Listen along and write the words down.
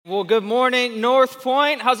Well, good morning, North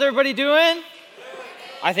Point. How's everybody doing?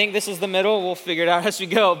 I think this is the middle. We'll figure it out as we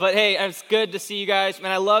go. But hey, it's good to see you guys.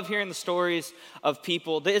 Man, I love hearing the stories of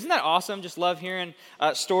people. Isn't that awesome? Just love hearing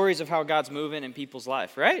stories of how God's moving in people's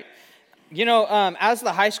life, right? You know, as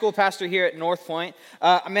the high school pastor here at North Point,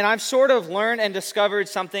 I've sort of learned and discovered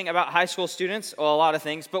something about high school students, well, a lot of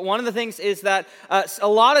things, but one of the things is that a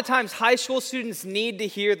lot of times high school students need to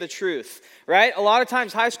hear the truth, right? A lot of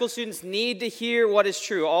times high school students need to hear what is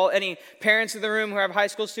true. Any parents in the room who have high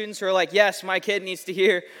school students who are like, yes, my kid needs to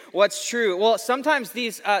hear what's true. Well, sometimes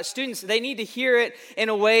these students, they need to hear it in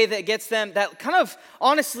a way that gets them, that kind of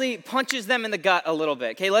honestly punches them in the gut a little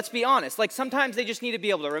bit, okay? Let's be honest. Like sometimes they just need to be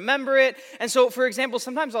able to remember it. And so, for example,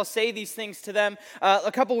 sometimes I'll say these things to them.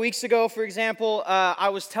 A couple weeks ago, for example, I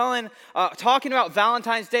was talking about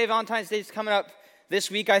Valentine's Day. Valentine's Day is coming up this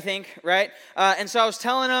week, I think, right? And so I was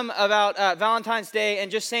telling them about Valentine's Day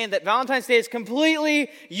and just saying that Valentine's Day is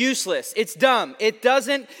completely useless. It's dumb.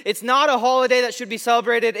 It's not a holiday that should be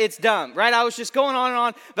celebrated. It's dumb, right? I was just going on and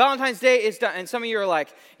on. Valentine's Day is dumb. And some of you are like,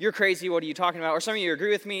 you're crazy. What are you talking about? Or some of you agree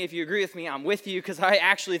with me. If you agree with me, I'm with you because I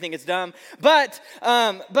actually think it's dumb. But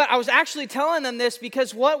I was actually telling them this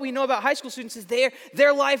because what we know about high school students is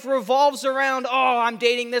their life revolves around, oh, I'm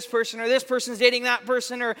dating this person or this person's dating that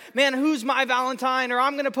person or, man, who's my Valentine? Or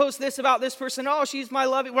I'm going to post this about this person. Oh, she's my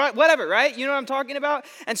love, whatever, right? You know what I'm talking about?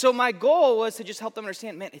 And so my goal was to just help them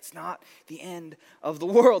understand, man, it's not the end of the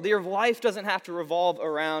world. Your life doesn't have to revolve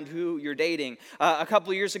around who you're dating. A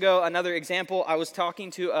couple of years ago, another example, I was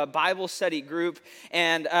talking to a Bible study group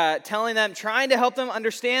and trying to help them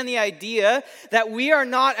understand the idea that we are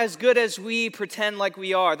not as good as we pretend like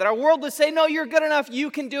we are. That our world would say, no, you're good enough,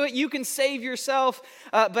 you can do it, you can save yourself.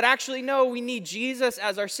 But actually, no, we need Jesus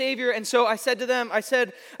as our Savior. And so I said to them,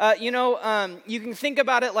 you can think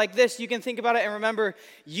about it like this. You can think about it and remember,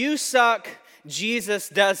 you suck, Jesus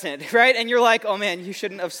doesn't, right? And you're like, oh man, you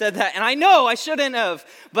shouldn't have said that. And I know I shouldn't have,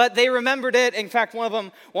 but they remembered it. In fact, one of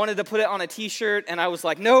them wanted to put it on a t-shirt and I was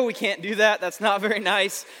like, no, we can't do that. That's not very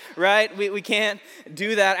nice, right? We can't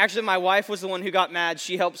do that. Actually, my wife was the one who got mad.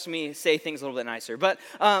 She helps me say things a little bit nicer. But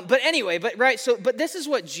this is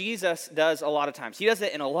what Jesus does a lot of times. He does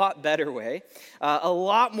it in a lot better way, a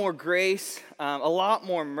lot more grace, a lot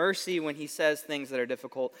more mercy when he says things that are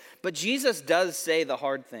difficult. But Jesus does say the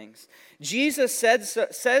hard things. Jesus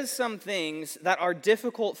says some things that are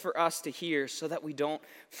difficult for us to hear so that we don't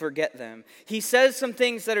forget them. He says some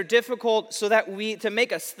things that are difficult to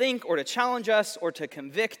make us think or to challenge us or to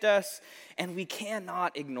convict us, and we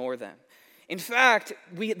cannot ignore them. In fact,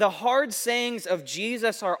 the hard sayings of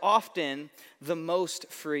Jesus are often the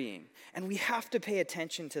most freeing, and we have to pay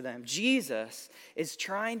attention to them. Jesus is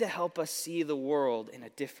trying to help us see the world in a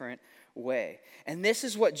different way. And this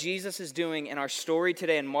is what Jesus is doing in our story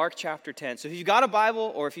today in Mark chapter 10. So if you've got a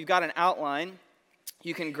Bible or if you've got an outline,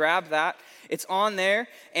 you can grab that. It's on there,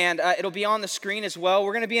 and it'll be on the screen as well.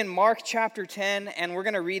 We're going to be in Mark chapter 10, and we're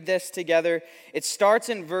going to read this together. It starts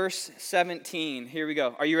in verse 17. Here we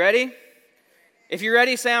go. Are you ready? If you're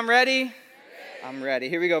ready, say, I'm ready. I'm ready.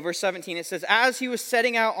 Here we go. Verse 17. It says, as he was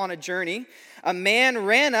setting out on a journey, a man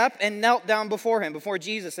ran up and knelt down before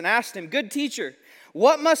Jesus, and asked him, good teacher,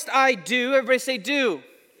 what must I do? Everybody say do.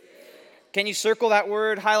 Can you circle that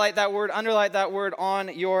word, highlight that word, underline that word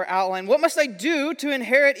on your outline? What must I do to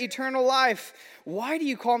inherit eternal life? Why do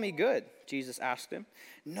you call me good? Jesus asked him.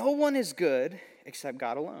 No one is good except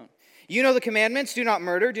God alone. You know the commandments: do not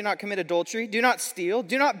murder, do not commit adultery, do not steal,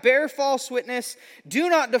 do not bear false witness, do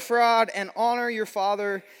not defraud, and honor your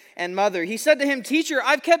father and mother. He said to him, teacher,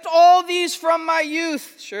 I've kept all these from my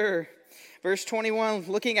youth. Sure. Verse 21,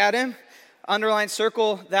 looking at him, underline,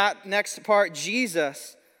 circle that next part.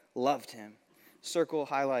 Jesus loved him. Circle,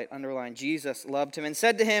 highlight, underline. Jesus loved him and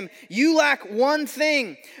said to him, you lack one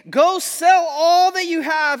thing. Go sell all that you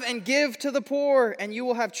have and give to the poor, and you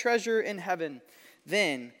will have treasure in heaven.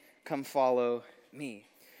 Then come follow me.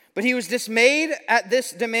 But he was dismayed at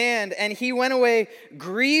this demand, and he went away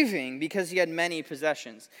grieving because he had many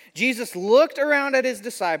possessions. Jesus looked around at his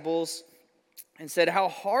disciples and said, how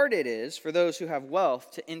hard it is for those who have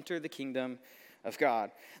wealth to enter the kingdom of God.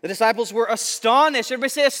 The disciples were astonished. Everybody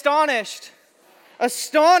say astonished.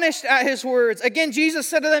 Astonished at his words. Again, Jesus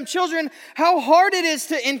said to them, children, how hard it is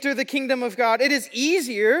to enter the kingdom of God. It is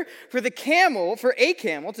easier for a camel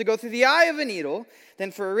to go through the eye of a needle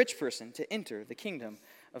than for a rich person to enter the kingdom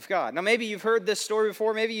of God. Now, maybe you've heard this story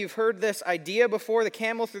before. Maybe you've heard this idea before, the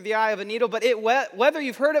camel through the eye of a needle. But whether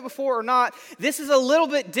you've heard it before or not, this is a little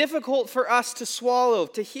bit difficult for us to swallow,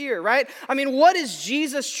 to hear, right? I mean, what is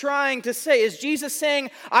Jesus trying to say? Is Jesus saying,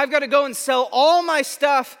 I've got to go and sell all my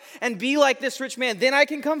stuff and be like this rich man, then I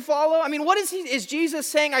can come follow? I mean, is Jesus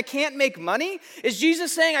saying I can't make money? Is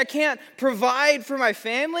Jesus saying I can't provide for my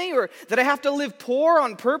family, or that I have to live poor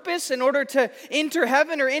on purpose in order to enter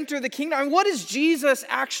heaven or enter the kingdom? I mean, what is Jesus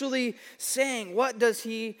actually saying? What does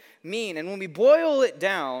he mean? And when we boil it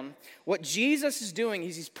down, what Jesus is doing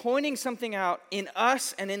is he's pointing something out in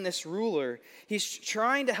us and in this ruler. He's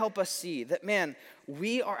trying to help us see that, man,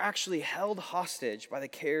 we are actually held hostage by the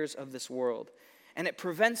cares of this world, and it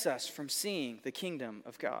prevents us from seeing the kingdom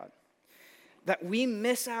of God. That we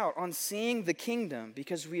miss out on seeing the kingdom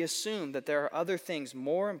because we assume that there are other things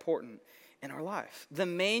more important in our life. The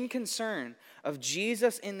main concern of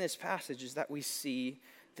Jesus in this passage is that we see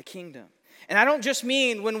the kingdom. And I don't just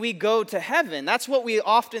mean when we go to heaven. That's what we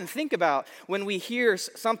often think about when we hear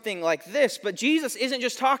something like this. But Jesus isn't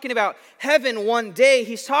just talking about heaven one day.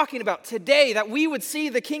 He's talking about today, that we would see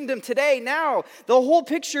the kingdom today, now. The whole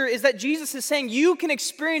picture is that Jesus is saying you can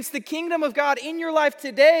experience the kingdom of God in your life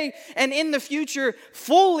today and in the future,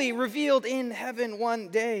 fully revealed in heaven one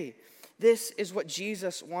day. This is what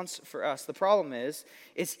Jesus wants for us. The problem is,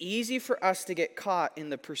 it's easy for us to get caught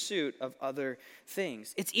in the pursuit of other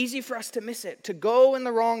things. It's easy for us to miss it, to go in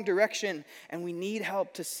the wrong direction, and we need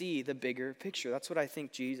help to see the bigger picture. That's what I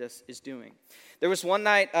think Jesus is doing. There was one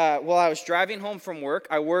night while I was driving home from work.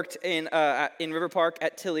 I worked in River Park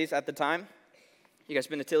at Tilly's at the time. You guys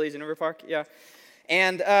been to Tilly's in River Park? Yeah.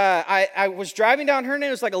 And I was driving down Herndon.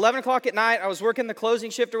 It was like 11 o'clock at night. I was working the closing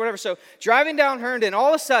shift or whatever. So driving down Herndon, all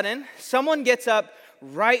of a sudden, someone gets up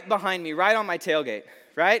right behind me, right on my tailgate,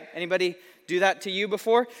 right? Anybody do that to you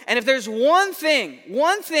before? And if there's one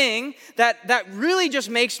thing that really just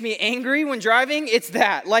makes me angry when driving, it's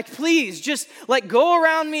that. Like, please, just like go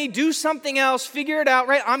around me, do something else, figure it out,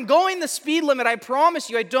 right? I'm going the speed limit, I promise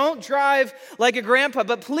you. I don't drive like a grandpa,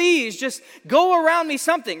 but please just go around me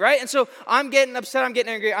something, right? And so I'm getting upset, I'm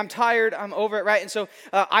getting angry, I'm tired, I'm over it, right? And so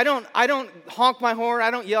I don't honk my horn,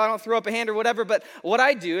 I don't yell, I don't throw up a hand or whatever, but what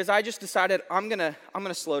I do is I just decided I'm gonna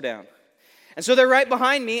slow down. And so they're right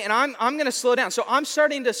behind me, and I'm going to slow down. So I'm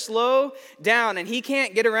starting to slow down, and he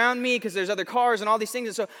can't get around me because there's other cars and all these things.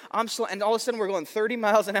 And so I'm slow, and all of a sudden we're going 30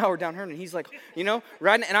 miles an hour down Herndon. He's like,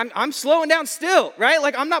 riding, and I'm slowing down still, right?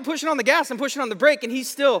 Like I'm not pushing on the gas, I'm pushing on the brake, and he's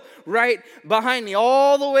still right behind me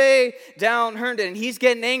all the way down Herndon, and he's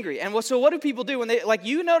getting angry. And so what do people do when they, like,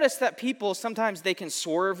 you notice that people, sometimes they can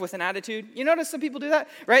swerve with an attitude? You notice some people do that,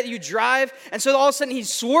 right? You drive, and so all of a sudden he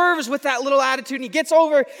swerves with that little attitude, and he gets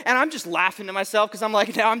over, and I'm just laughing to myself because I'm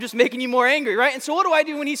like, now I'm just making you more angry, right? And so what do I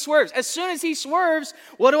do when he swerves? As soon as he swerves,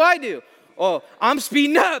 what do? Oh, I'm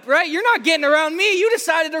speeding up, right? You're not getting around me. You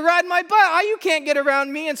decided to ride my butt. You can't get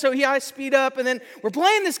around me. And so I speed up, and then we're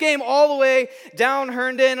playing this game all the way down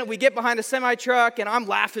Herndon. We get behind a semi-truck, and I'm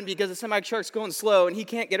laughing because the semi-truck's going slow, and he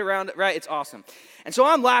can't get around it, right? It's awesome. And so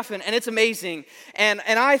I'm laughing, and it's amazing. And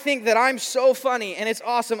I think that I'm so funny, and it's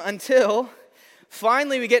awesome until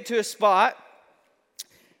finally we get to a spot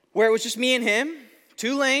where it was just me and him,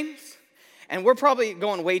 2 lanes, and we're probably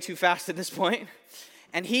going way too fast at this point.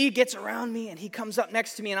 And he gets around me, and he comes up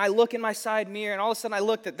next to me, and I look in my side mirror, and all of a sudden I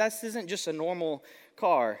look that this isn't just a normal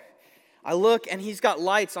car. I look, and he's got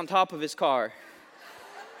lights on top of his car.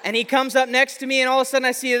 And he comes up next to me, and all of a sudden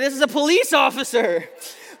I see this is a police officer.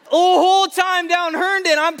 The whole time down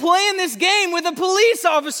Herndon, I'm playing this game with a police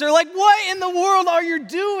officer. Like, what in the world are you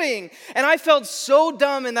doing? And I felt so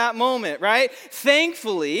dumb in that moment, right?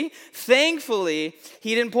 Thankfully,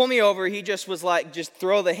 he didn't pull me over. He just was like, just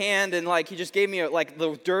throw the hand, and like, he just gave me like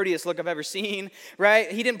the dirtiest look I've ever seen,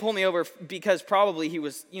 right? He didn't pull me over because probably he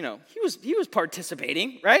was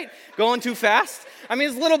participating, right? Going too fast. I mean,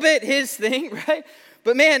 it's a little bit his thing, right?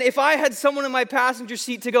 But man, if I had someone in my passenger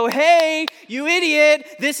seat to go, hey, you idiot,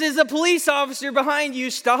 this is a police officer behind you.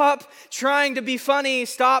 Stop trying to be funny.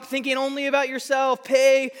 Stop thinking only about yourself.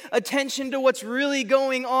 Pay attention to what's really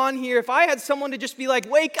going on here. If I had someone to just be like,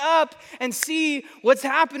 wake up and see what's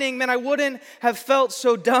happening, man, I wouldn't have felt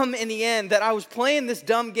so dumb in the end that I was playing this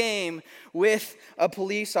dumb game with a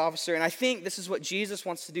police officer. And I think this is what Jesus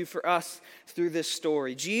wants to do for us through this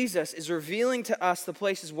story. Jesus is revealing to us the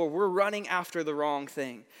places where we're running after the wrong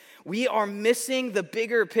thing, We are missing the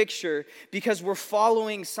bigger picture because we're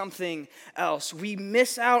following something else. We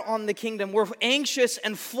miss out on the kingdom. We're anxious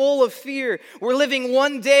and full of fear. We're living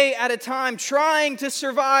one day at a time, trying to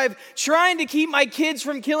survive, trying to keep my kids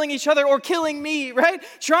from killing each other or killing me, right?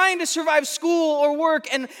 Trying to survive school or work,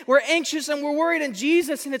 and we're anxious and we're worried, and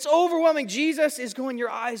Jesus, and it's overwhelming. Jesus is going,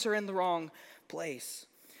 your eyes are in the wrong place.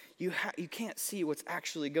 You can't see what's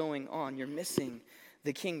actually going on. You're missing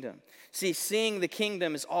the kingdom. See, seeing the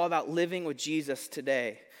kingdom is all about living with Jesus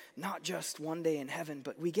today. Not just one day in heaven,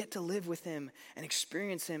 but we get to live with him and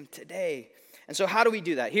experience him today. And so how do we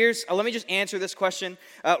do that? Let me just answer this question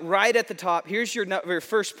right at the top. Here's your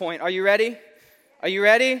first point. Are you ready? Are you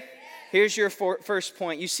ready? Here's your first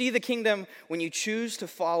point. You see the kingdom when you choose to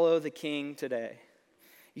follow the king today.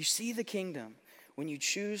 You see the kingdom when you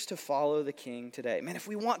choose to follow the king today. Man, if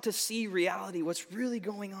we want to see reality, what's really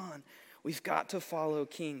going on, we've got to follow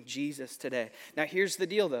King Jesus today. Now, here's the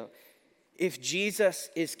deal, though. If Jesus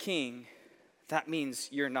is king, that means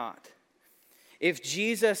you're not. If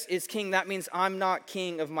Jesus is king, that means I'm not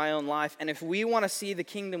king of my own life. And if we want to see the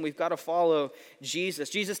kingdom, we've got to follow Jesus.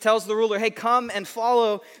 Jesus tells the ruler, hey, come and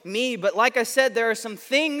follow me. But like I said, there are some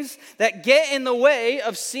things that get in the way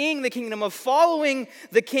of seeing the kingdom, of following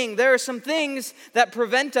the king. There are some things that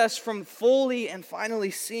prevent us from fully and finally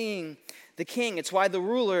seeing the king. It's why the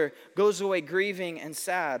ruler goes away grieving and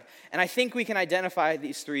sad. And I think we can identify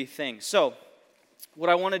these three things. So what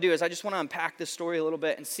I want to do is I just want to unpack this story a little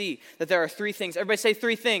bit and see that there are three things. Everybody say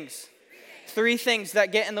three things. Three things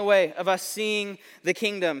that get in the way of us seeing the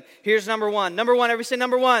kingdom. Here's number one. Number one, everybody say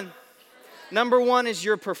number one. Number one is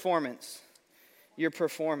your performance. Your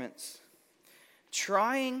performance.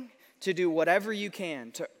 Trying to do whatever you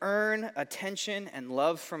can to earn attention and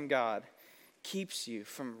love from God keeps you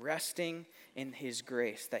from resting in his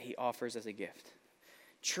grace that he offers as a gift.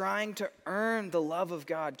 Trying to earn the love of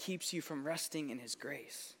God keeps you from resting in his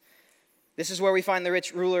grace. This is where we find the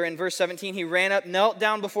rich ruler in verse 17. He ran up, knelt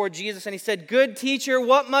down before Jesus, and he said, good teacher,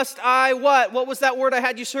 what must I, what? What was that word I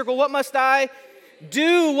had you circle? What must I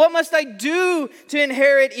do? What must I do to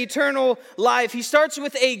inherit eternal life? He starts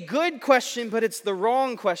with a good question, but it's the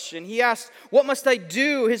wrong question. He asks, what must I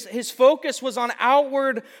do? His focus was on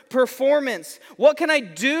outward performance. What can I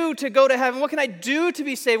do to go to heaven? What can I do to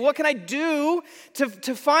be saved? What can I do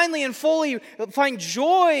to finally and fully find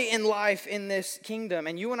joy in life in this kingdom?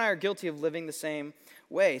 And you and I are guilty of living the same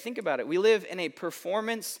way. Think about it. We live in a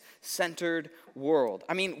performance-centered world.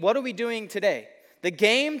 I mean, what are we doing today? The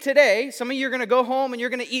game today, some of you are going to go home and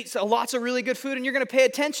you're going to eat lots of really good food and you're going to pay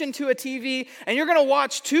attention to a TV and you're going to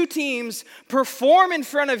watch two teams perform in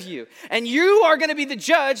front of you. And you are going to be the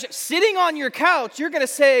judge sitting on your couch. You're going to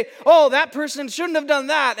say, oh, that person shouldn't have done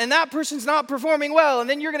that and that person's not performing well. And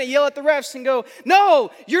then you're going to yell at the refs and go,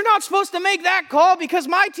 no, you're not supposed to make that call because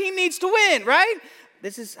my team needs to win, right?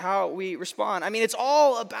 This is how we respond. I mean, it's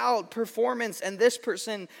all about performance and this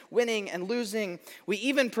person winning and losing. We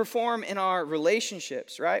even perform in our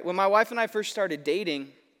relationships, right? When my wife and I first started dating,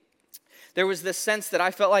 there was this sense that I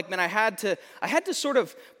felt like, man, I had to sort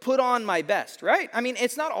of put on my best, right? I mean,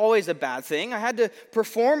 it's not always a bad thing. I had to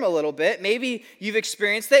perform a little bit. Maybe you've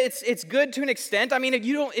experienced that. It's good to an extent. I mean,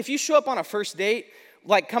 if you show up on a first date,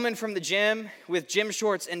 like coming from the gym with gym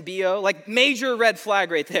shorts and BO, like major red flag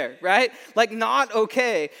right there, right? Like not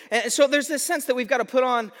okay. And so there's this sense that we've got to put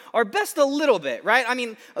on our best a little bit, right? I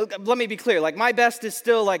mean, let me be clear. Like my best is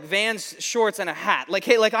still like Vans shorts and a hat. Like,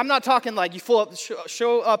 hey, like I'm not talking like you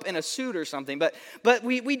show up in a suit or something, but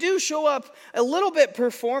we do show up a little bit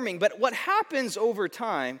performing. But what happens over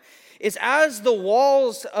time is as the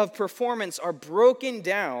walls of performance are broken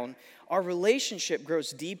down, our relationship grows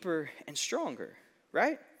deeper and stronger.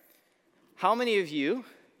 Right? How many of you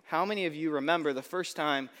remember the first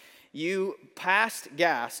time you passed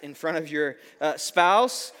gas in front of your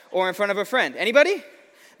spouse or in front of a friend? Anybody?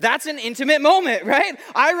 That's an intimate moment, right?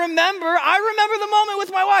 I remember the moment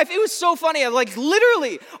with my wife. It was so funny. Like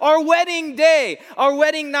literally our wedding day, our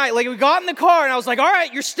wedding night, like we got in the car and I was like, all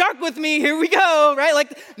right, you're stuck with me. Here we go, right?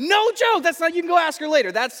 Like no joke. That's not, you can go ask her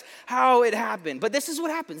later. That's how it happened. But this is what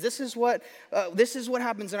happens. This is what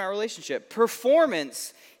happens in our relationship.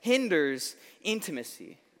 Performance hinders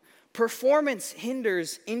intimacy. Performance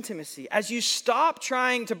hinders intimacy. As you stop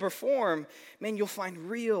trying to perform, man, you'll find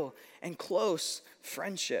real and close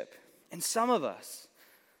friendship. And some of us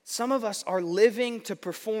are living to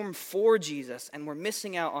perform for Jesus, and we're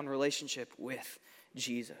missing out on relationship with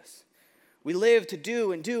Jesus. We live to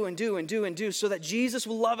do and do and do and do and do so that Jesus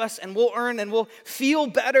will love us and we'll earn and we'll feel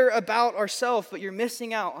better about ourselves, but you're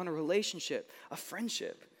missing out on a relationship, a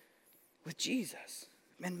friendship with Jesus.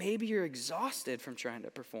 Man, maybe you're exhausted from trying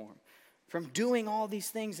to perform from doing all these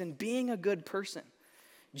things and being a good person.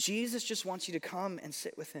 Jesus just wants you to come and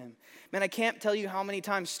sit with him. Man, I can't tell you how many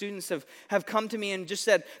times students have come to me and just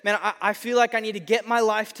said, man, I feel like I need to get my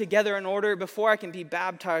life together in order before I can be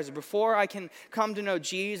baptized, before I can come to know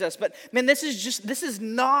Jesus. But man, this is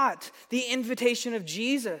not the invitation of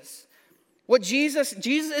Jesus. What Jesus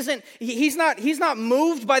isn't, he's not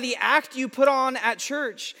moved by the act you put on at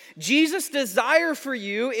church. Jesus' desire for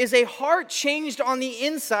you is a heart changed on the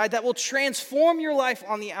inside that will transform your life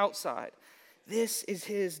on the outside. This is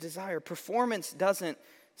his desire. Performance doesn't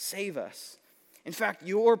save us. In fact,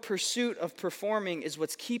 your pursuit of performing is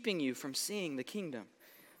what's keeping you from seeing the kingdom.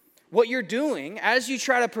 What you're doing as you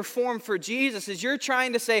try to perform for Jesus is you're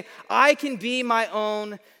trying to say, I can be my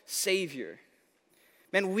own Savior.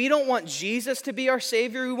 Man, we don't want Jesus to be our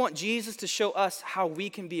Savior. We want Jesus to show us how we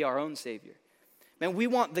can be our own Savior. Man, we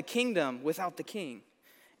want the kingdom without the king.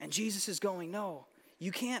 And Jesus is going, no,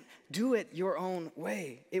 you can't do it your own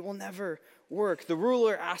way. It will never work. The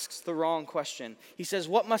ruler asks the wrong question. He says,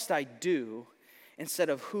 what must I do instead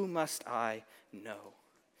of who must I know?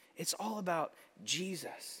 It's all about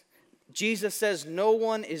Jesus. Jesus says no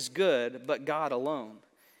one is good but God alone.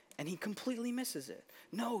 And he completely misses it.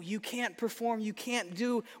 No, you can't perform. You can't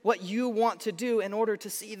do what you want to do in order to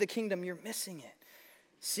see the kingdom. You're missing it.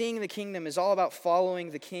 Seeing the kingdom is all about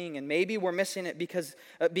following the king. And maybe we're missing it because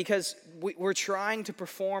we're trying to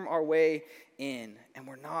perform our way in. And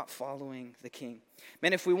we're not following the king.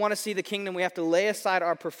 Man, if we want to see the kingdom, we have to lay aside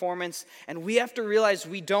our performance. And we have to realize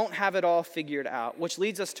we don't have it all figured out. Which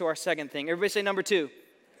leads us to our second thing. Everybody say number two.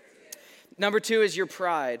 Number two is your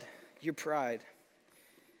pride. Your pride.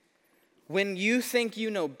 When you think you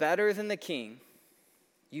know better than the king,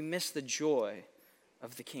 you miss the joy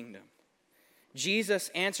of the kingdom. Jesus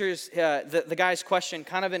answers the guy's question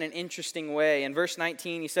kind of in an interesting way. In verse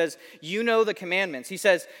 19, he says, you know the commandments. He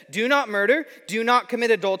says, do not murder, do not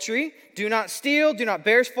commit adultery, do not steal, do not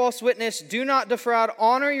bear false witness, do not defraud,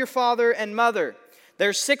 honor your father and mother.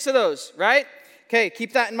 There's 6 of those, right? Okay,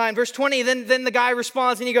 keep that in mind. Verse 20, then the guy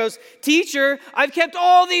responds and he goes, teacher, I've kept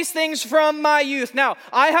all these things from my youth. Now,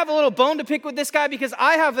 I have a little bone to pick with this guy because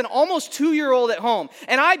I have an almost 2-year-old at home.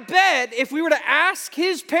 And I bet if we were to ask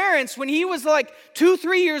his parents when he was like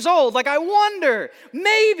 2-3 years old, like I wonder,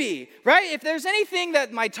 maybe, right? If there's anything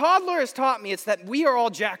that my toddler has taught me, it's that we are all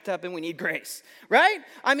jacked up and we need grace, right?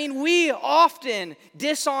 I mean, we often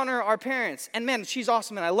dishonor our parents. And man, she's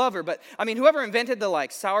awesome and I love her. But I mean, whoever invented the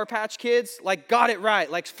like Sour Patch Kids, like got it right.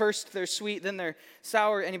 Like first they're sweet, then they're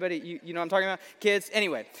sour. Anybody, you know what I'm talking about? Kids?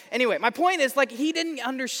 Anyway, my point is like he didn't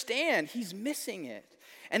understand. He's missing it.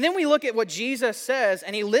 And then we look at what Jesus says,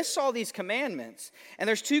 and he lists all these commandments. And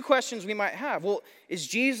there's 2 questions we might have. Well, is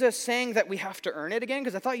Jesus saying that we have to earn it again?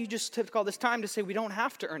 Because I thought you just took all this time to say we don't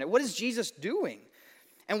have to earn it. What is Jesus doing?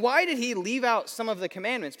 And why did he leave out some of the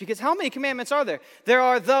commandments? Because how many commandments are there? There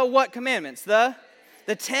are the what commandments? The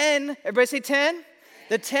 10. Everybody say 10?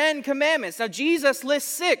 The 10 commandments. Now, Jesus lists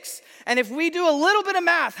 6. And if we do a little bit of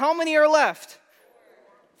math, how many are left?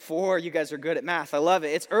 4. You guys are good at math. I love it.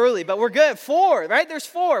 It's early, but we're good. 4, right? There's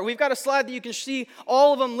 4. We've got a slide that you can see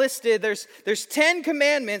all of them listed. There's 10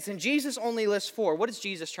 commandments, and Jesus only lists 4. What is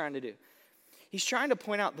Jesus trying to do? He's trying to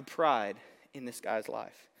point out the pride in this guy's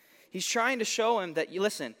life. He's trying to show him that,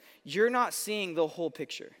 listen, you're not seeing the whole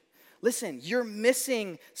picture. Listen, you're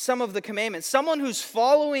missing some of the commandments. Someone who's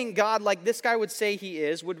following God like this guy would say he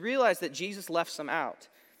is would realize that Jesus left some out.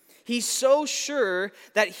 He's so sure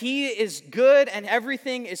that he is good and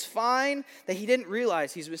everything is fine that he didn't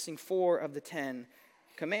realize he's missing 4 of the 10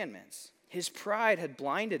 commandments. His pride had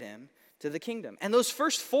blinded him to the kingdom. And those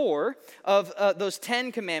first 4 of those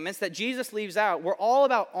 10 commandments that Jesus leaves out were all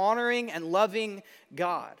about honoring and loving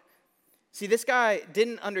God. See, this guy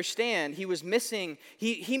didn't understand. He was missing.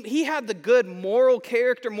 He had the good moral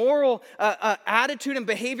character, moral attitude and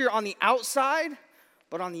behavior on the outside,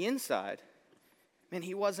 but on the inside, man,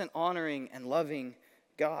 he wasn't honoring and loving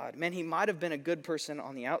God. Man, he might have been a good person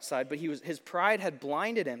on the outside, but his pride had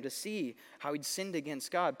blinded him to see how he'd sinned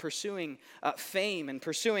against God, pursuing fame and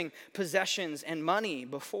pursuing possessions and money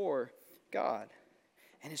before God.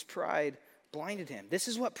 And his pride blinded him. This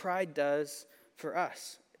is what pride does for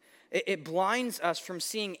us. It blinds us from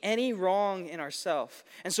seeing any wrong in ourselves.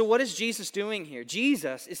 And so what is Jesus doing here?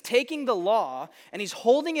 Jesus is taking the law and he's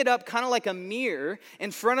holding it up kind of like a mirror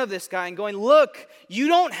in front of this guy and going, look, you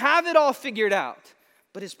don't have it all figured out.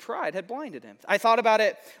 But his pride had blinded him. I thought about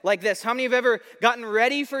it like this. How many of you have ever gotten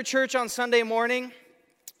ready for church on Sunday morning?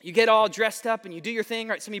 You get all dressed up and you do your thing,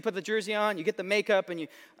 right? Some of you put the jersey on, you get the makeup, and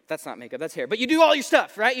That's not makeup, that's hair. But you do all your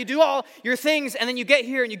stuff, right? You do all your things, and then you get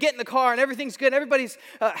here and you get in the car and everything's good. And everybody's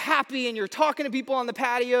happy and you're talking to people on the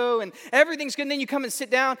patio and everything's good. And then you come and sit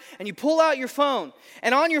down and you pull out your phone.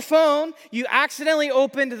 And on your phone, you accidentally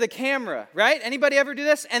opened the camera, right? Anybody ever do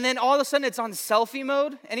this? And then all of a sudden it's on selfie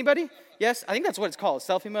mode. Anybody? Yes, I think that's what it's called,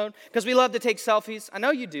 selfie mode, because we love to take selfies. I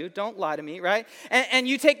know you do. Don't lie to me, right? And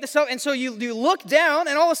you take the selfie, and so you look down,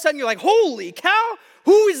 and all of a sudden you're like, holy cow,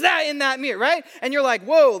 who is that in that mirror, right? And you're like,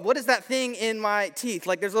 whoa, what is that thing in my teeth?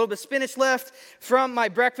 Like there's a little bit of spinach left from my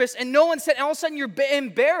breakfast, and no one said, and all of a sudden you're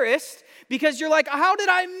embarrassed because you're like, how did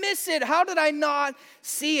I miss it? How did I not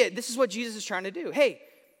see it? This is what Jesus is trying to do. Hey,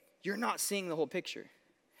 you're not seeing the whole picture.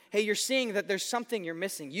 Hey, you're seeing that there's something you're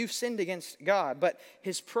missing. You've sinned against God, but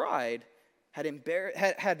his pride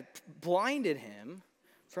had blinded him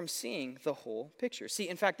from seeing the whole picture. See,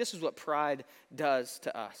 in fact, this is what pride does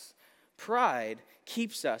to us. Pride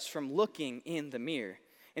keeps us from looking in the mirror.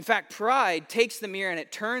 In fact, pride takes the mirror and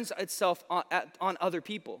it turns itself on other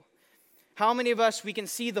people. How many of us, we can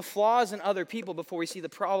see the flaws in other people before we see the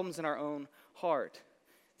problems in our own heart?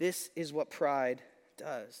 This is what pride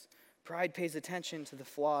does. Pride pays attention to the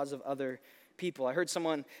flaws of other people. I heard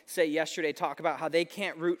someone say yesterday, talk about how they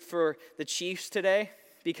can't root for the Chiefs today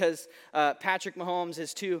because Patrick Mahomes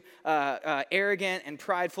is too arrogant and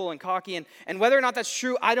prideful and cocky. And whether or not that's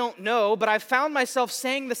true, I don't know, but I've found myself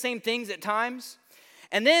saying the same things at times.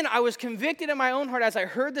 And then I was convicted in my own heart as I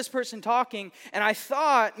heard this person talking, and I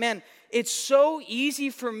thought, man, it's so easy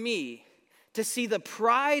for me to see the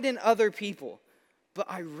pride in other people, but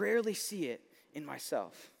I rarely see it in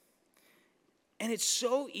myself. And it's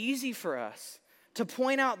so easy for us to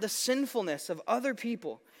point out the sinfulness of other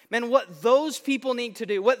people. Man, what those people need to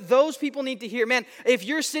do, what those people need to hear. Man, if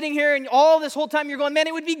you're sitting here and all this whole time you're going, man,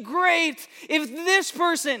 it would be great if this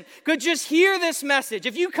person could just hear this message.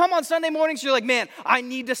 If you come on Sunday mornings, you're like, man, I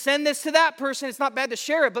need to send this to that person. It's not bad to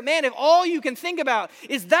share it. But man, if all you can think about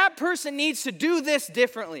is that person needs to do this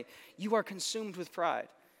differently, you are consumed with pride.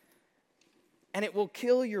 And it will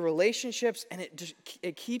kill your relationships, and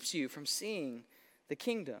it keeps you from seeing the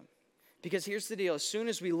kingdom. Because here's the deal. As soon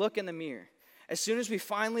as we look in the mirror, as soon as we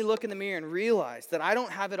finally look in the mirror and realize that I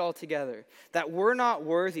don't have it all together, that we're not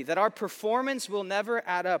worthy, that our performance will never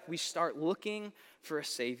add up, we start looking for a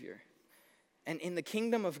Savior. And in the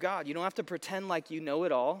kingdom of God, you don't have to pretend like you know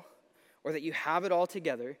it all or that you have it all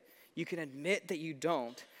together. You can admit that you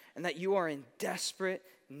don't and that you are in desperate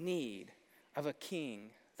need of a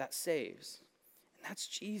king that saves. And that's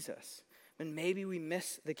Jesus. And maybe we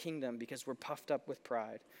miss the kingdom because we're puffed up with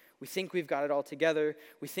pride. We think we've got it all together.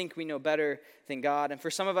 We think we know better than God. And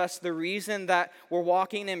for some of us, the reason that we're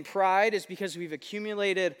walking in pride is because we've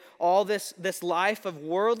accumulated all this life of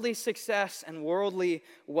worldly success and worldly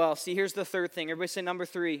wealth. See, here's the third thing. Everybody say number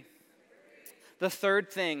 3. The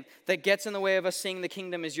third thing that gets in the way of us seeing the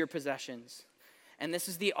kingdom is your possessions. And this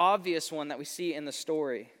is the obvious one that we see in the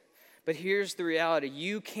story. But here's the reality.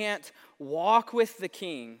 You can't walk with the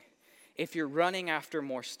king if you're running after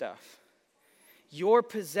more stuff. Your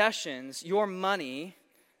possessions, your money,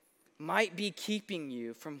 might be keeping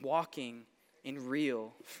you from walking in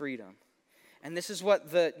real freedom. And this is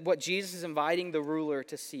what Jesus is inviting the ruler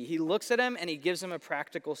to see. He looks at him and he gives him a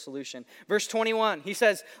practical solution. Verse 21, he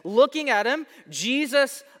says, looking at him,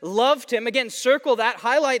 Jesus loved him. Again, circle that,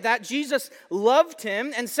 highlight that. Jesus loved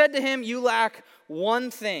him and said to him, you lack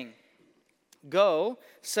one thing. Go,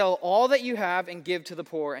 sell all that you have and give to the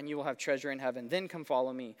poor, and you will have treasure in heaven. Then come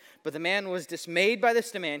follow me. But the man was dismayed by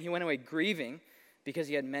this demand. He went away grieving because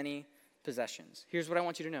he had many possessions. Here's what I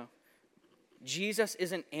want you to know. Jesus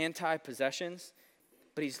isn't anti-possessions,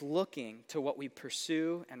 but he's looking to what we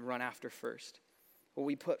pursue and run after first. What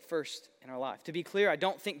we put first in our life. To be clear, I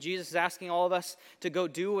don't think Jesus is asking all of us to go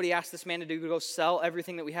do what he asked this man to do, to go sell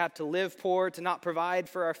everything that we have, to live poor, to not provide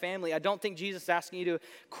for our family. I don't think Jesus is asking you to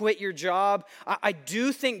quit your job. I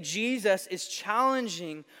do think Jesus is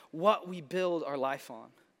challenging what we build our life on.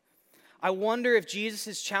 I wonder if Jesus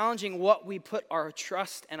is challenging what we put our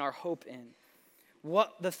trust and our hope in.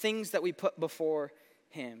 What the things that we put before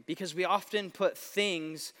him. Because we often put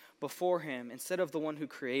things before him instead of the one who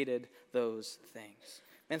created those things.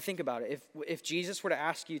 And think about it. If Jesus were to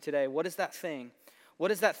ask you today, what is that thing?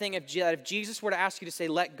 What is that thing if Jesus were to ask you to say,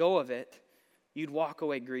 let go of it, you'd walk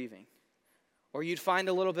away grieving. Or you'd find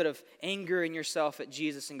a little bit of anger in yourself at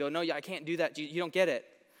Jesus and go, no, I can't do that. You don't get it.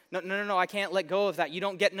 No, I can't let go of that. You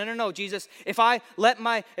don't get, no, Jesus, if I quit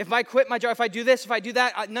my job, if I do this, if I do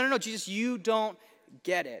that, no, Jesus, you don't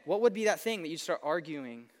get it. What would be that thing that you'd start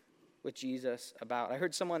arguing with Jesus about? I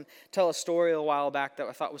heard someone tell a story a while back that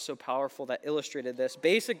I thought was so powerful that illustrated this.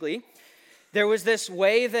 Basically, There was this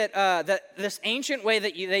way this ancient way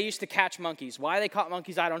that they used to catch monkeys. Why they caught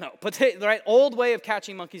monkeys, I don't know. But the right old way of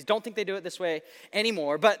catching monkeys, don't think they do it this way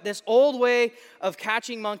anymore. But this old way of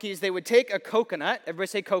catching monkeys, they would take a coconut. Everybody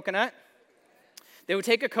say coconut. They would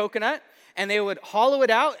take a coconut and they would hollow it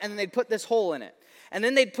out and they'd put this hole in it. And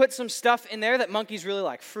then they'd put some stuff in there that monkeys really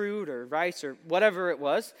like, fruit or rice or whatever it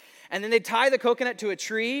was. And then they'd tie the coconut to a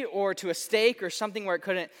tree or to a stake or something where it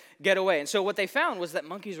couldn't get away. And so what they found was that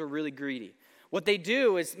monkeys were really greedy. What they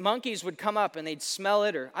do is monkeys would come up and they'd smell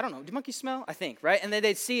it, or I don't know, do monkeys smell? I think, right? And then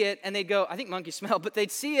they'd see it and they'd go, I think monkeys smell, but they'd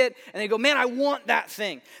see it and they'd go, man, I want that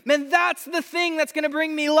thing. Man, that's the thing that's going to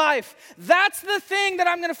bring me life. That's the thing that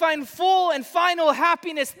I'm going to find full and final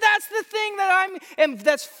happiness. That's the thing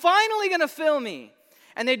that's finally going to fill me.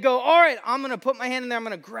 And they'd go, all right, I'm going to put my hand in there, I'm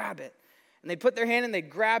going to grab it. And they'd put their hand in, they'd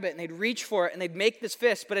grab it, and they'd reach for it, and they'd make this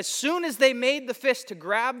fist. But as soon as they made the fist to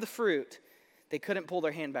grab the fruit, they couldn't pull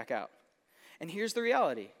their hand back out. And here's the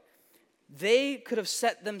reality. They could have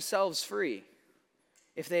set themselves free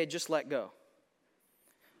if they had just let go.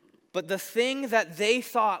 But the thing that they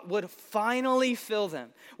thought would finally fill them,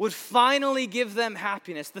 would finally give them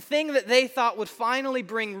happiness, the thing that they thought would finally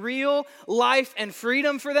bring real life and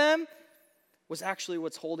freedom for them, was actually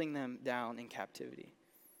what's holding them down in captivity.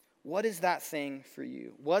 What is that thing for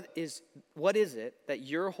you? What is it that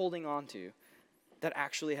you're holding on to that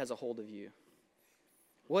actually has a hold of you?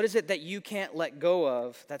 What is it that you can't let go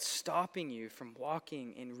of that's stopping you from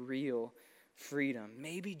walking in real freedom?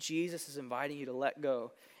 Maybe Jesus is inviting you to let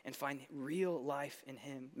go and find real life in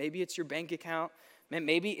him. Maybe it's your bank account.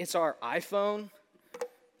 Maybe it's our iPhone.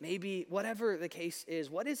 Maybe whatever the case is,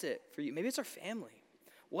 what is it for you? Maybe it's our family.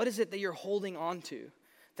 What is it that you're holding on to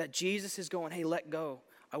that Jesus is going, hey, let go.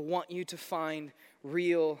 I want you to find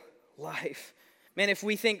real life. Man, if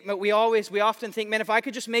we think, we often think, man, if I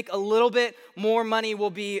could just make a little bit more money, we'll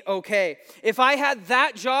be okay. If I had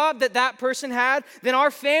that job that person had, then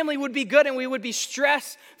our family would be good and we would be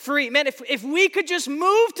stress-free. Man, if we could just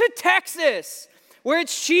move to Texas where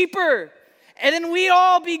it's cheaper, and then we'd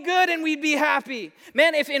all be good and we'd be happy.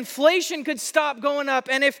 Man, if inflation could stop going up,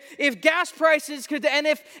 and if gas prices could, and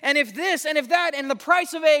if this and if that, and the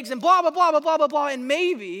price of eggs, and blah, blah, blah, blah, blah, blah, blah, and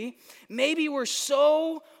maybe we're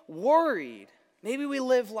so worried. Maybe we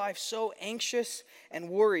live life so anxious and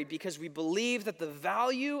worried because we believe that the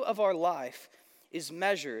value of our life is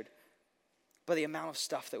measured by the amount of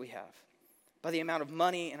stuff that we have, by the amount of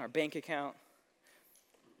money in our bank account,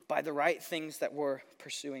 by the right things that we're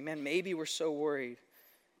pursuing. Man, maybe we're so worried.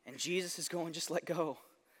 And Jesus is going, just let go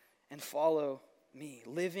and follow me.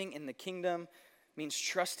 Living in the kingdom means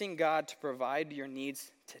trusting God to provide your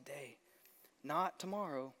needs today. Not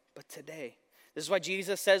tomorrow, but today. This is why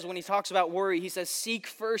Jesus says when he talks about worry, he says, seek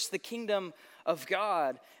first the kingdom of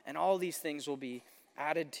God, and all these things will be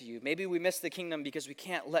added to you. Maybe we miss the kingdom because we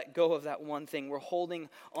can't let go of that one thing. We're holding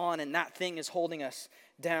on, and that thing is holding us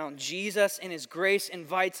down. Jesus, in his grace,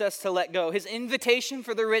 invites us to let go. His invitation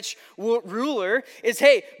for the rich ruler is,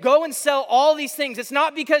 hey, go and sell all these things. It's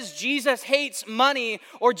not because Jesus hates money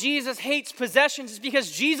or Jesus hates possessions. It's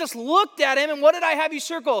because Jesus looked at him, and what did I have you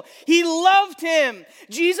circle? He loved him.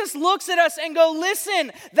 Jesus looks at us and go,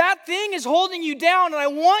 listen, that thing is holding you down, and I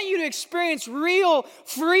want you to experience real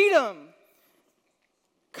freedom.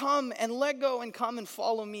 Come and let go and come and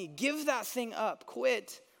follow me. Give that thing up.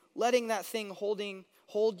 Quit letting that thing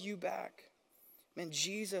hold you back. Man,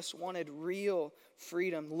 Jesus wanted real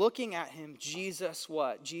freedom. Looking at him, Jesus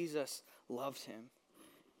what? Jesus loved him.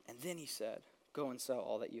 And then he said, go and sell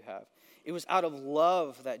all that you have. It was out of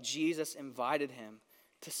love that Jesus invited him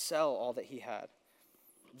to sell all that he had.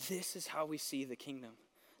 This is how we see the kingdom.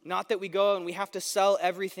 Not that we go and we have to sell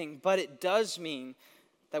everything, but it does mean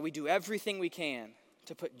that we do everything we can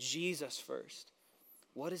to put Jesus first.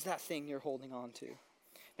 What is that thing you're holding on to?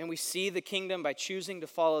 And we see the kingdom by choosing to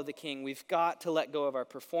follow the king. We've got to let go of our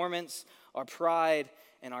performance, our pride,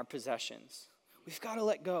 and our possessions. We've got to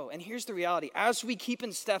let go. And here's the reality. As we keep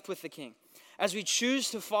in step with the king, as we choose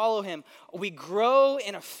to follow him, we grow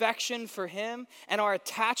in affection for him, and our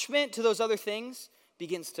attachment to those other things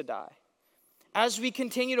begins to die. As we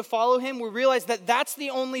continue to follow him, we realize that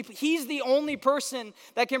he's the only person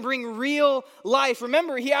that can bring real life.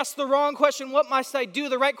 Remember, he asked the wrong question, what must I do?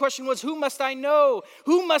 The right question was, who must I know?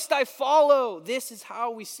 Who must I follow? This is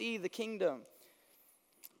how we see the kingdom.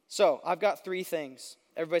 So, I've got 3 things.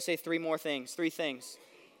 Everybody say 3 more things. 3 things.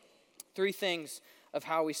 3 things of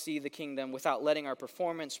how we see the kingdom without letting our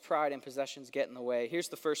performance, pride, and possessions get in the way. Here's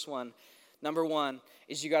the first one. Number 1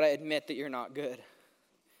 is you got to admit that you're not good.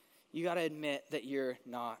 You got to admit that you're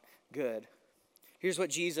not good. Here's what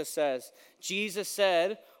Jesus says. Jesus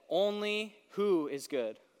said, only who is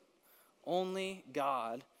good? Only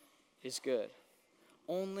God is good.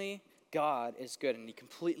 Only God is good, and he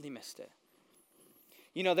completely missed it.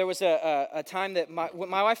 You know, there was a time that my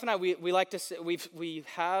wife and I, we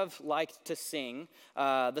have liked to sing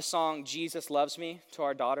the song "Jesus Loves Me" to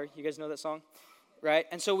our daughter. You guys know that song? Right?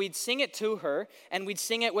 And so we'd sing it to her, and we'd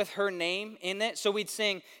sing it with her name in it. So we'd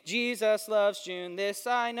sing, "Jesus loves June, this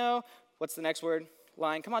I know." What's the next word?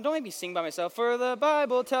 Line. Come on, don't make me sing by myself. "For the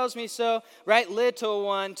Bible tells me so." Right? "Little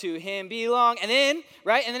one, to him belong." And then,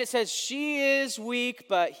 right? And then it says, "She is weak,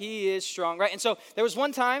 but he is strong." Right? And so there was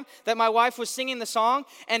one time that my wife was singing the song,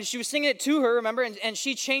 and she was singing it to her, remember? And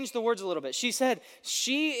she changed the words a little bit. She said,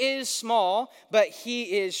 "She is small, but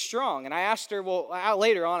he is strong." And I asked her,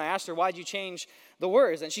 later on, I asked her, "Why'd you change the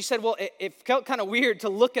words?" And she said, well, it felt kind of weird to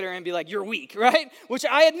look at her and be like, "You're weak," right? Which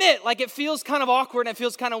I admit, like, it feels kind of awkward and it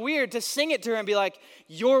feels kind of weird to sing it to her and be like,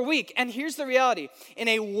 "You're weak." And here's the reality. In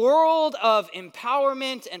a world of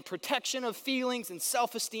empowerment and protection of feelings and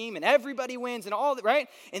self-esteem and everybody wins and all that, right?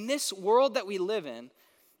 In this world that we live in,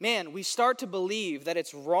 man, we start to believe that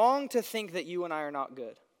it's wrong to think that you and I are not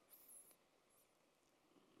good.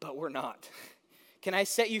 But we're not. Can I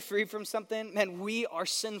set you free from something? Man, we are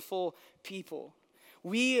sinful people.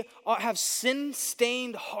 We have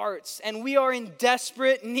sin-stained hearts, and we are in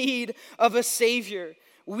desperate need of a Savior.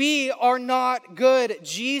 We are not good.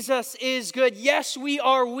 Jesus is good. Yes, we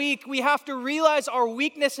are weak. We have to realize our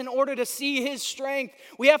weakness in order to see his strength.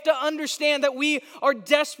 We have to understand that we are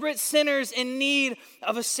desperate sinners in need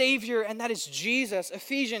of a Savior, and that is Jesus.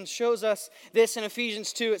 Ephesians shows us this in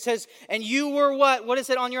Ephesians 2. It says, "And you were" what? What is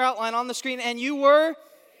it on your outline on the screen? "And you were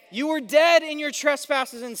dead in your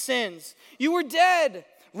trespasses and sins." You were dead.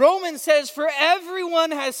 Romans says, "For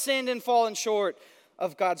everyone has sinned and fallen short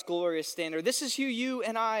of God's glorious standard." This is who you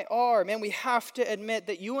and I are. Man, we have to admit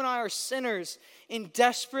that you and I are sinners in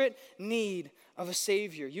desperate need of a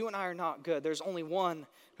Savior. You and I are not good. There's only one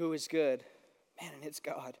who is good. Man, and it's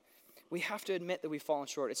God. We have to admit that we've fallen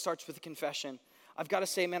short. It starts with a confession. I've got to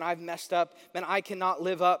say, man, I've messed up. Man, I cannot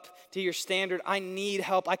live up to your standard. I need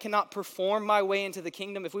help. I cannot perform my way into the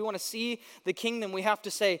kingdom. If we want to see the kingdom, we have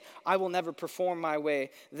to say, I will never perform my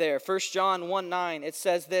way there. 1 John 1:9, it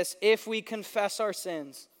says this, "If we confess our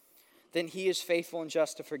sins, then he is faithful and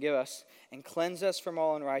just to forgive us and cleanse us from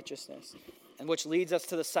all unrighteousness." And which leads us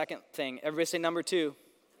to the second thing. Everybody say number 2.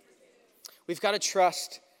 We've got to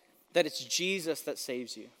trust that it's Jesus that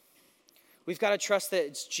saves you. We've got to trust that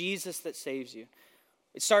it's Jesus that saves you.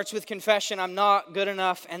 It starts with confession, I'm not good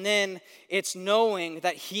enough, and then it's knowing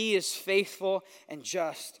that he is faithful and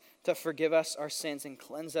just to forgive us our sins and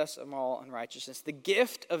cleanse us of all unrighteousness. The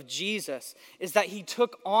gift of Jesus is that he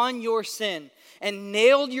took on your sin and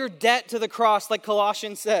nailed your debt to the cross, like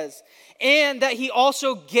Colossians says, and that he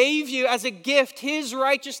also gave you as a gift his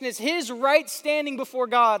righteousness, his right standing before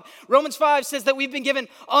God. Romans 5 says that we've been given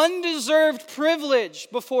undeserved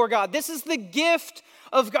privilege before God. This is the gift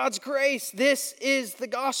of God's grace. This is the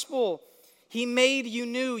gospel. He made you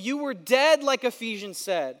new. You were dead, like Ephesians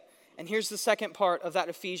said. And here's the second part of that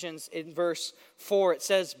Ephesians in verse 4. It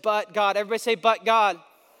says, "But God." Everybody say, "But God."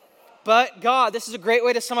 But God. This is a great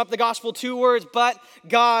way to sum up the gospel. 2 words. But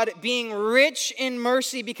God, being rich in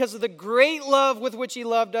mercy because of the great love with which he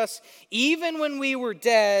loved us, even when we were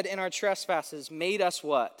dead in our trespasses, made us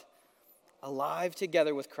what? Alive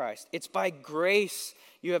together with Christ. It's by grace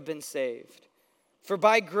you have been saved. For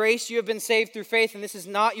by grace you have been saved through faith, and this is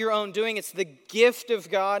not your own doing. It's the gift of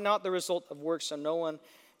God, not the result of works, so no one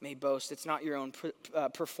may boast. It's not your own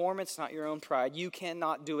performance, not your own pride. You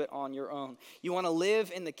cannot do it on your own. You want to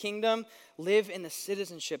live in the kingdom, live in the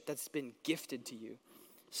citizenship that's been gifted to you.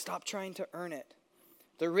 Stop trying to earn it.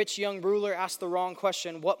 The rich young ruler asked the wrong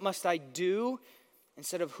question, what must I do,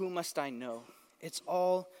 instead of who must I know? It's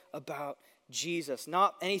all about Jesus,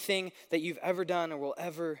 not anything that you've ever done or will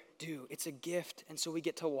ever do. It's a gift, and so we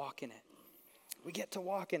get to walk in it. We get to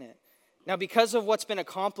walk in it. Now, because of what's been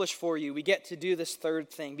accomplished for you, we get to do this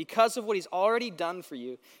third thing. Because of what he's already done for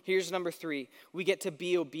you, here's number 3. We get to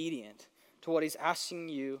be obedient to what he's asking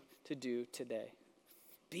you to do today.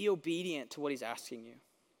 Be obedient to what he's asking you.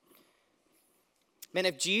 Man,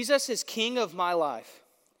 if Jesus is king of my life,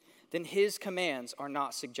 then his commands are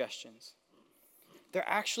not suggestions. They're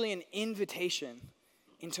actually an invitation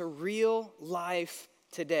into real life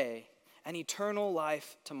today and eternal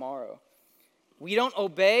life tomorrow. We don't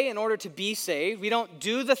obey in order to be saved. We don't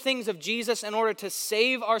do the things of Jesus in order to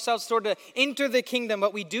save ourselves, in order to enter the kingdom,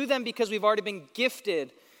 but we do them because we've already been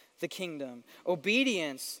gifted the kingdom.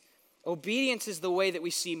 Obedience is the way that we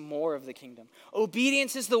see more of the kingdom.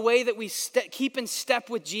 Obedience is the way that we keep in step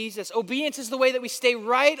with Jesus. Obedience is the way that we stay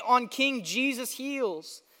right on King Jesus'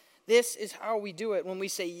 heels. This is how we do it when we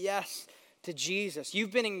say yes to Jesus.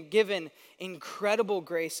 You've been given incredible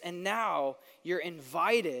grace, and now you're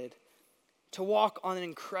invited to walk on an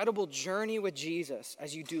incredible journey with Jesus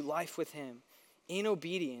as you do life with him in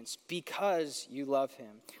obedience because you love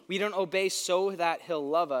him. We don't obey so that he'll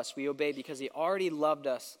love us. We obey because he already loved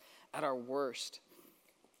us at our worst.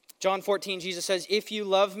 John 14, Jesus says, if you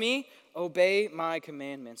love me, obey my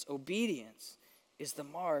commandments. Obedience is the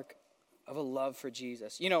mark of a love for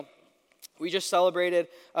Jesus. You know, we just celebrated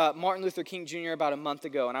Martin Luther King Jr. about a month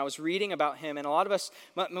ago, and I was reading about him, and a lot of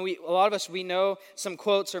us, we know some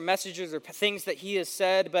quotes or messages or things that he has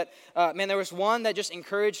said, but man, there was one that just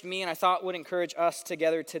encouraged me, and I thought would encourage us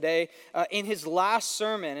together today. In his last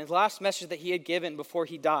sermon, his last message that he had given before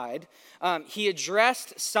he died, he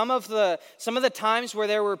addressed some of the times where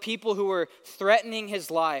there were people who were threatening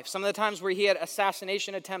his life, some of the times where he had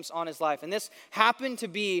assassination attempts on his life, and this happened to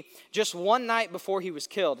be just one night before he was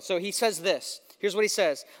killed. So he says this. Here's what he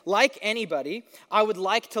says. Like anybody, I would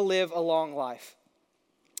like to live a long life.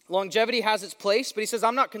 Longevity has its place, but he says,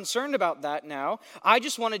 I'm not concerned about that now. I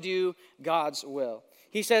just want to do God's will.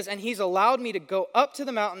 He says, and he's allowed me to go up to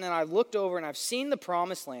the mountain, and I've looked over and I've seen the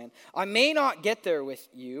promised land. I may not get there with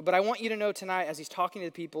you, but I want you to know tonight, as he's talking to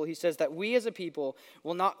the people, he says that we as a people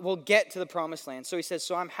will get to the promised land. So he says,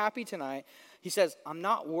 so I'm happy tonight. He says, I'm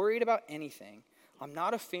not worried about anything. I'm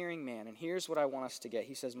not a fearing man, and here's what I want us to get.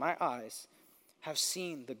 He says, my eyes have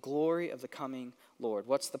seen the glory of the coming Lord.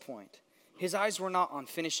 What's the point? His eyes were not on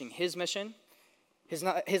finishing his mission. His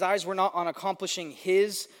eyes were not on accomplishing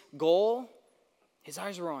his goal. His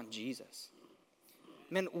eyes were on Jesus.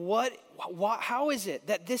 Man, how is it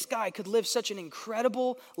that this guy could live such an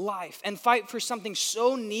incredible life and fight for something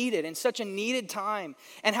so needed in such a needed time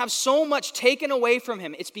and have so much taken away from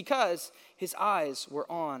him? It's because his eyes were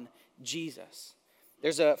on Jesus.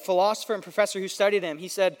 There's a philosopher and professor who studied him. He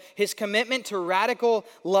said his commitment to radical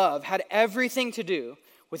love had everything to do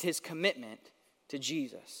with his commitment to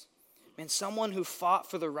Jesus. Man, someone who fought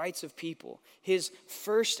for the rights of people. His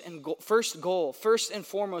first goal, first and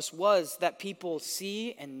foremost, was that people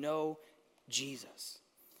see and know Jesus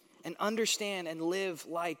and understand and live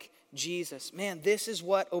like Jesus. Man, this is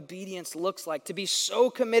what obedience looks like, to be so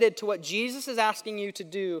committed to what Jesus is asking you to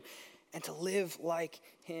do and to live like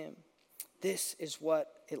him. This is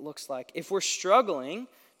what it looks like. If we're struggling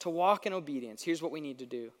to walk in obedience, here's what we need to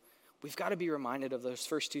do. We've got to be reminded of those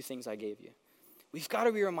first two things I gave you. We've got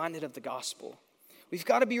to be reminded of the gospel. We've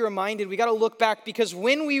got to be reminded, we got to look back, because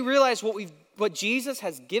when we realize what Jesus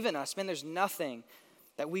has given us, man, there's nothing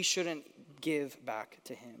that we shouldn't give back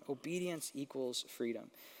to him. Obedience equals freedom.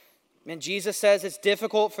 Man, Jesus says it's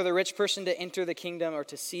difficult for the rich person to enter the kingdom or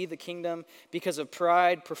to see the kingdom because of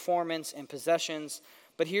pride, performance, and possessions.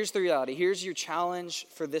 But here's the reality. Here's your challenge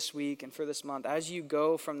for this week and for this month. As you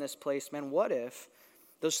go from this place, man, what if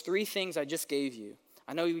those three things I just gave you,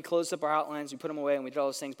 I know we closed up our outlines, we put them away, and we did all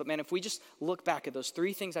those things, but man, if we just look back at those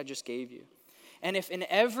three things I just gave you, and if in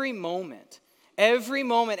every moment,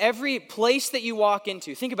 every place that you walk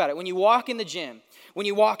into, think about it, when you walk in the gym, when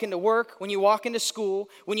you walk into work, when you walk into school,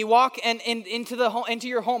 when you walk into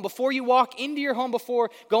your home, before you walk into your home, before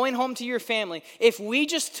going home to your family, if we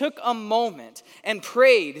just took a moment and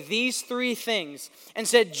prayed these three things and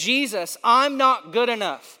said, Jesus, I'm not good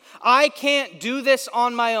enough. I can't do this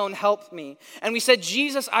on my own. Help me. And we said,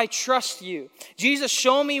 Jesus, I trust you. Jesus,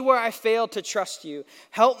 show me where I failed to trust you.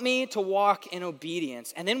 Help me to walk in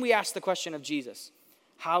obedience. And then we asked the question of Jesus,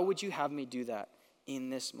 how would you have me do that in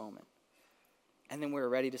this moment? And then we were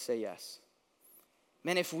ready to say yes.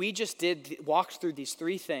 Man, if we just walked through these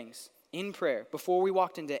three things in prayer before we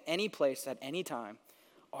walked into any place at any time,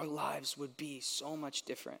 our lives would be so much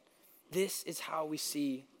different. This is how we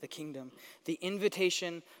see the kingdom. The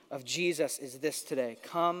invitation of Jesus is this today.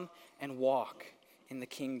 Come and walk in the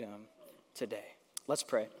kingdom today. Let's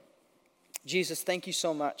pray. Jesus, thank you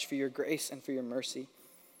so much for your grace and for your mercy.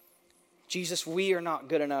 Jesus, we are not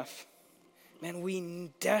good enough. Man, we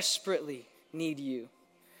desperately need you.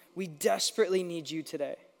 We desperately need you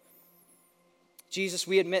today. Jesus,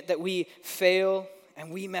 we admit that we fail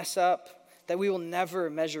and we mess up, that we will never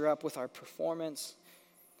measure up with our performance.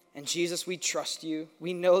 And Jesus, we trust you.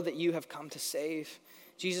 We know that you have come to save.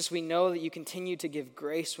 Jesus, we know that you continue to give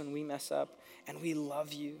grace when we mess up, and we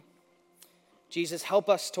love you. Jesus, help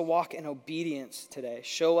us to walk in obedience today.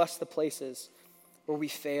 Show us the places where we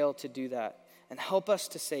fail to do that, and help us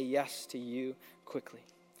to say yes to you quickly.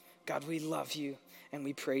 God, we love you, and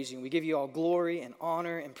we praise you. We give you all glory and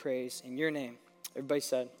honor and praise in your name. Everybody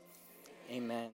said, amen.